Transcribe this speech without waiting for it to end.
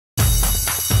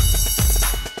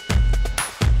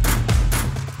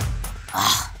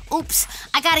Oops,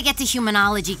 I gotta get to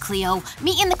humanology, Cleo.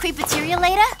 Meet in the creepateria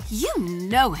later? You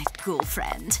know it, ghoul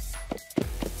friend.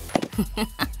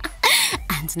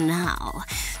 And now,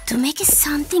 to make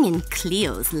something in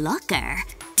Cleo's locker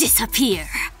disappear.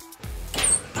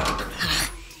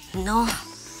 No.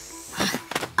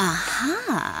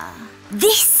 Aha.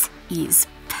 This is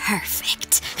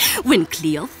perfect. When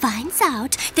Cleo finds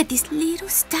out that this little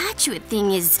statue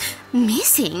thing is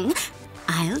missing,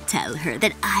 I'll tell her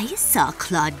that I saw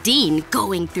Clawdeen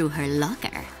going through her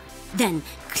locker. Then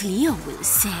Cleo will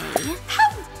say,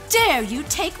 How dare you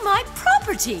take my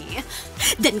property?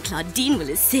 Then Clawdeen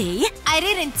will say, I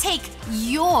didn't take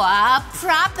your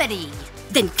property.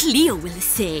 Then Cleo will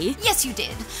say, Yes, you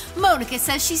did. Monica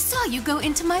says she saw you go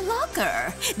into my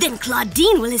locker. Then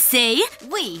Clawdeen will say,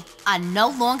 We are no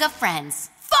longer friends.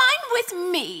 Fine with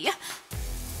me.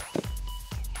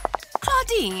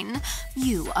 Clawdeen,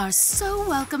 you are so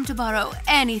welcome to borrow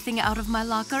anything out of my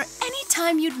locker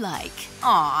anytime you'd like.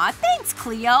 Aw, thanks,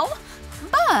 Cleo.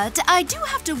 But I do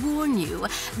have to warn you,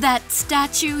 that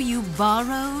statue you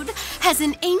borrowed has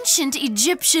an ancient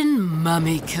Egyptian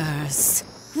mummy curse.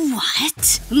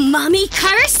 What? Mummy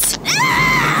curse?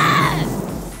 Ah!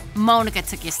 Monica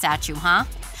took your statue, huh?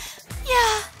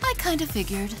 Yeah, I kind of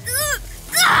figured.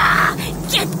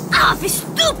 Get off,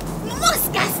 stupid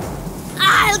muscas!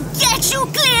 I'll get you,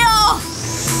 Cleo!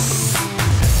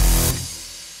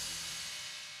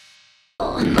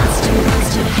 Monster,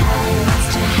 monster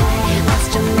high,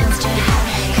 monster, monster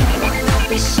high. Come on, don't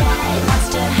be shy.